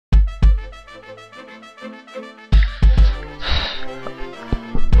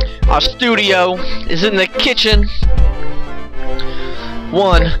Our studio is in the kitchen.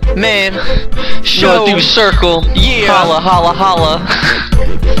 One man show through circle. Yeah. Holla, holla, holla.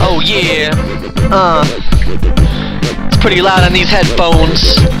 Oh yeah. It's pretty loud on these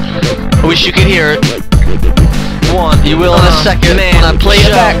headphones. I wish you could hear it. One, you will in a second, man. I play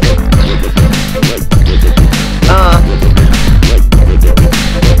it back.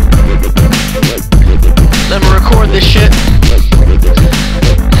 Let me record this shit.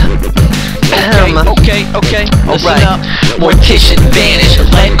 Okay. Listen up. Mortician vanish,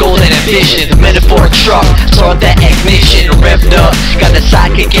 let go of that ambition. Metaphoric truck, start that ignition. Revved up, got the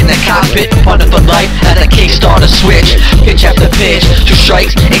sidekick in the cockpit. Partner for life as I kickstart a switch. Pitch after pitch, 2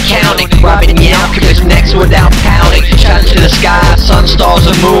 strikes and counting. Robbing you out, kick his necks without pounding. Shining to the sky, sun, stars,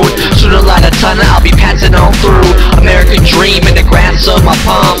 and moon. Sooner light a tunnel, I'll be passing on through. American dream in the grass of my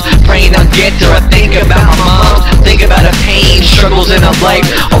palms. Praying I'll get there, I think about my mom. Think about her pain, struggles in her life.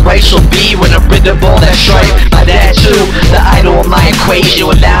 Alright, she'll be when I'm rid of all that strife. My dad too, the idol of my equation.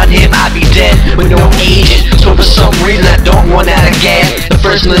 Without him I'd be dead with no agent. So for some reason I don't run out of gas. The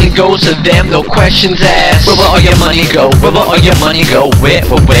first million goes to them, no questions asked. Where will all your money go? Where will all your money go? Where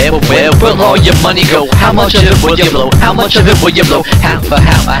will all your money go? How much of it will you blow? How much of it will you blow? How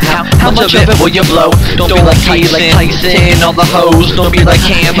much of it will you blow? Don't be like Tyson, all the hoes. Don't be like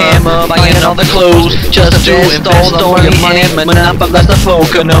Hammer, buying all the clothes. Just do invest all your money, monopolize the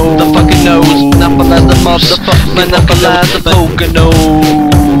Poconos. The fucking nose, monopolize the motherfucker, monopolize the Poconos.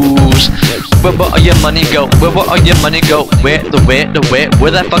 Where will all your money go? Where will all your money go? Where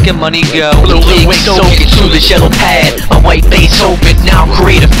that fucking money go? Blue ink soaking through this yellow pad. My white face open, now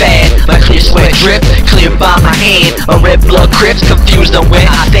create a fad. My clear sweat drip, clear by my hand. A red blood crips, confused on where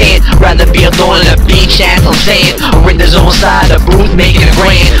I stand. Rather be alone on the beach as I'm saying. Or in the zone side, a booth making a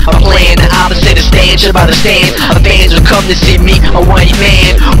grand. I'm playing the opposite of stand, shit by the stand. A fans will come to see me, a white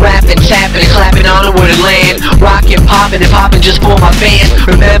man. Rapping, tapping, and clapping on the wooded land. Rockin', poppin', and poppin' just for my fans.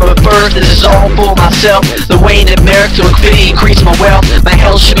 Remember first, this is all for myself. The way in America to graffiti increase my wealth. My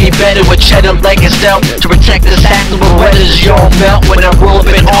health should be better with cheddar leg and stealth. To protect the sack of the weathers, y'all melt. When I roll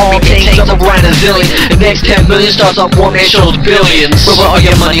up in army tanks, I'm around a zillion. The next 10 million starts off ONEmanSHO's billions. Where will all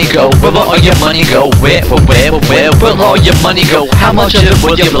your money go? Where will all your money go? Where will all your money go? How much of it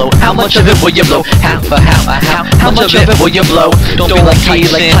will you blow? How much of it will you blow? How much of it will you blow? Don't be like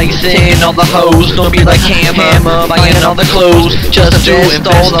Tyson, all the hoes. Don't be like Hammer, buying all the clothes. Just do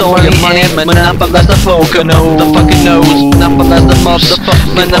invest all your money, monopolize the Poconos. The fucking nose, monopolize the motherfucker,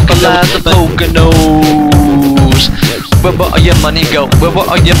 monopolize the Poconos. Where will all your money go? Where will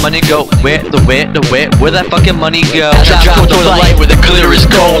all your money go? Where that fucking money go? As I drop through the light where the glitter is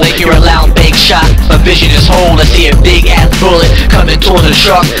gold, I hear a loud big shot. My vision is whole. I see a big ass bullet coming towards the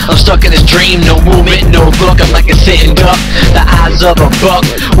truck. I'm stuck in this dream, no movement, no look. I'm like a sitting duck. The eyes of a buck.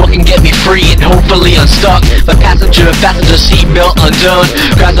 What can get me free and hopefully unstuck? The passenger seatbelt undone.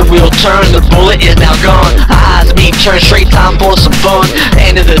 Grab the wheel, turn. The bullet is now gone. Eyes meet, turn straight. Time for some fun.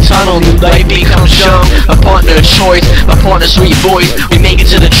 End of the tunnel, new light becomes young. A partner of choice. My partner's sweet voice. We make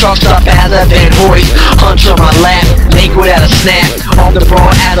it to the truck stop as a Van Hoyt. Hunch on my lap, naked without a snap. Off the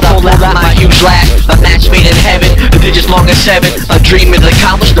broad as I pull out my huge laugh. A match made in heaven, the digits long as 7. A dream is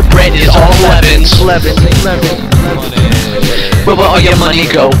accomplished, the bread is all weapons. Where will all your money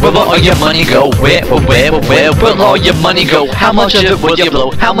go? Where will all your money go? Where will all your money go? How much of it will you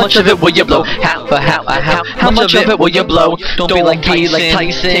blow? How much of it will you blow? How much of it will you blow? Don't be like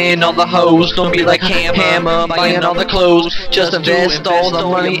Tyson, all the hoes. Don't be like Hammer, buying all the clothes. Just invest all the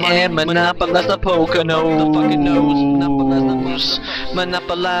money and monopolize the Poconos. The fucking nose,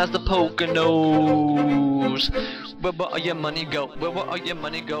 monopolize the Poconos. Where will all your money go? Where will all your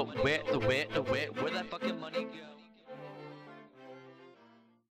money go? Where that fucking